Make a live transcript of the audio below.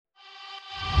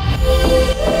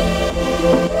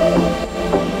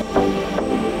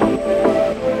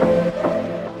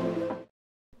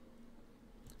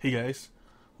Hey guys,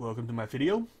 welcome to my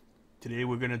video. Today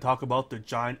we're going to talk about the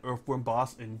giant earthworm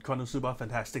boss in KONOSUBA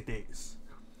Fantastic Days.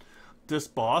 This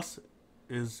boss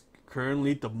is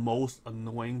currently the most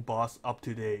annoying boss up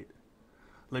to date.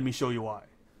 Let me show you why.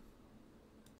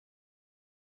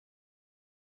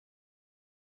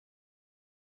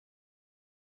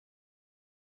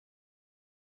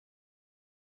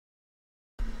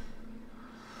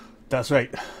 That's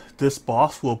right, this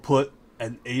boss will put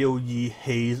an AoE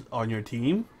haze on your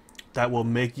team that will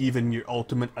make even your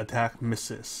ultimate attack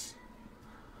misses.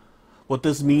 What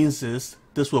this means is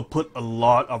this will put a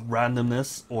lot of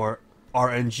randomness, or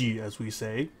RNG as we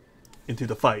say, into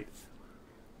the fight.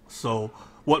 So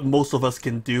what most of us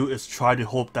can do is try to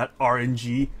hope that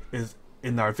RNG is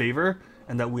in our favor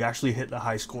and that we actually hit a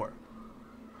high score.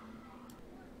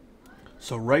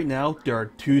 So right now there are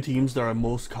two teams that are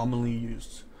most commonly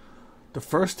used. The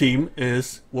first team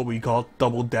is what we call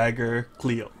Double Dagger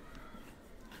Cleo.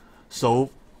 So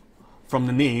from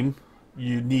the name,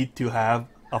 you need to have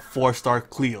a 4-star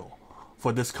Cleo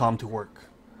for this comp to work.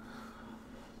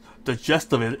 The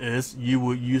gist of it is you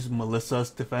will use Melissa's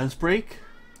defense break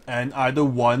and either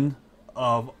one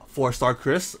of 4-star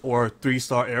Chris or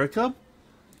 3-star Erica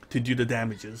to do the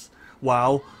damages,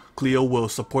 while Cleo will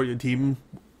support your team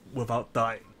without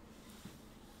dying.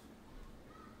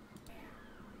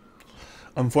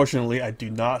 Unfortunately, I do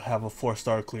not have a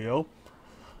 4-star Cleo,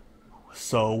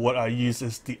 so what I use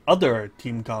is the other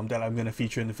team comp that I'm going to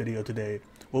feature in the video today,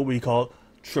 what we call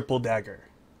Triple Dagger.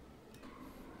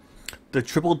 The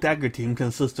Triple Dagger team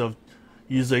consists of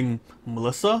using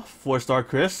Melissa, 4-star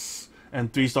Chris,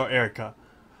 and 3-star Erica.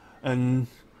 And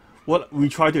what we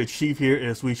try to achieve here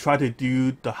is we try to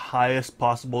do the highest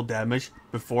possible damage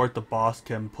before the boss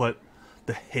can put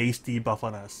the haste debuff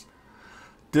on us.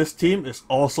 This team is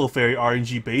also very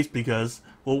RNG based because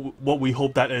what we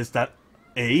hope that is that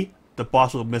A, the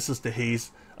boss will misses the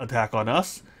haze attack on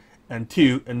us, and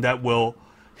 2, and that will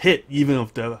hit even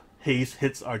if the haze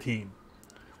hits our team.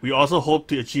 We also hope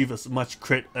to achieve as much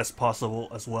crit as possible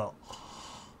as well.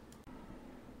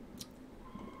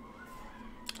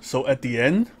 So at the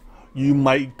end, you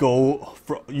might go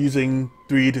for using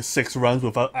 3 to 6 runs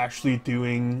without actually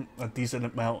doing a decent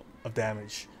amount of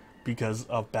damage because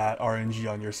of bad RNG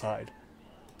on your side.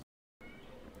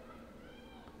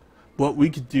 What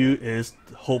we could do is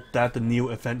hope that the new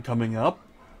event coming up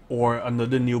or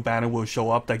another new banner will show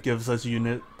up that gives us a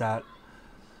unit that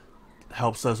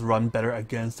helps us run better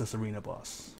against this arena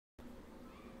boss.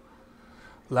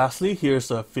 Lastly, here's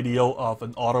a video of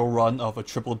an auto run of a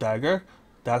Triple Dagger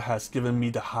that has given me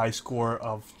the high score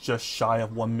of just shy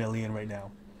of 1 million right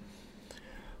now.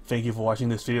 Thank you for watching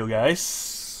this video,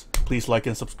 guys. Please like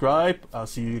and subscribe. I'll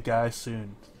see you guys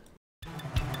soon.